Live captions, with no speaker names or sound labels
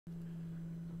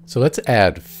So let's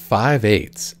add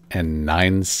 5/8 and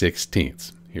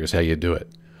 9/16. Here's how you do it.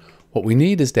 What we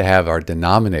need is to have our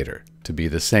denominator to be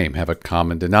the same, have a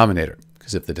common denominator.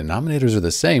 Because if the denominators are the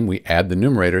same, we add the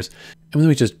numerators, and then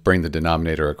we just bring the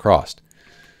denominator across.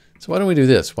 So why don't we do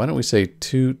this? Why don't we say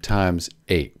 2 times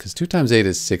 8? Because 2 times 8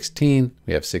 is 16.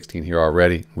 We have 16 here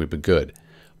already. We'd be good.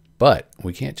 But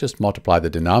we can't just multiply the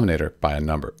denominator by a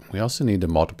number. We also need to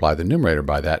multiply the numerator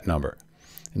by that number.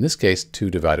 In this case, 2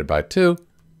 divided by 2,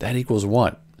 that equals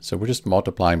 1. So we're just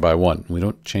multiplying by 1. We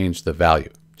don't change the value,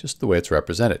 just the way it's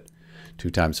represented. 2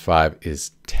 times 5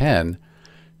 is 10.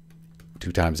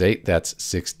 2 times 8, that's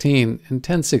 16. And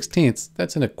 10/16,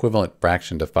 that's an equivalent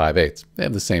fraction to 5/8. They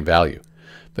have the same value.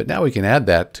 But now we can add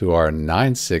that to our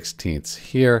 9/16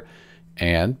 here.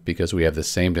 And because we have the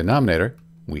same denominator,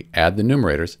 we add the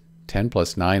numerators. 10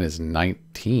 plus 9 is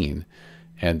 19.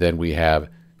 And then we have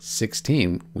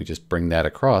 16. We just bring that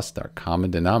across, our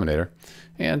common denominator.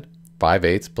 And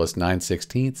 5/8 plus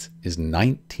 9/16 is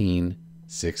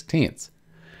 19/16.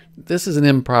 This is an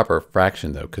improper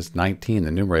fraction though, because 19,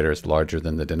 the numerator, is larger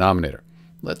than the denominator.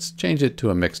 Let's change it to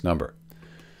a mixed number.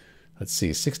 Let's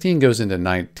see, 16 goes into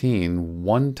 19.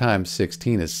 1 times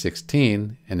 16 is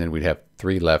 16, and then we'd have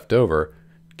 3 left over.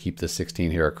 Keep the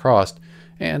 16 here across,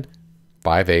 and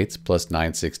 5/8 plus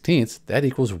 9/16, that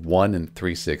equals 1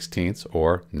 3/16,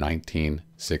 or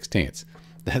 19/16.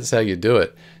 That's how you do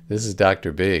it. This is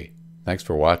Dr. B. Thanks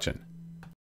for watching.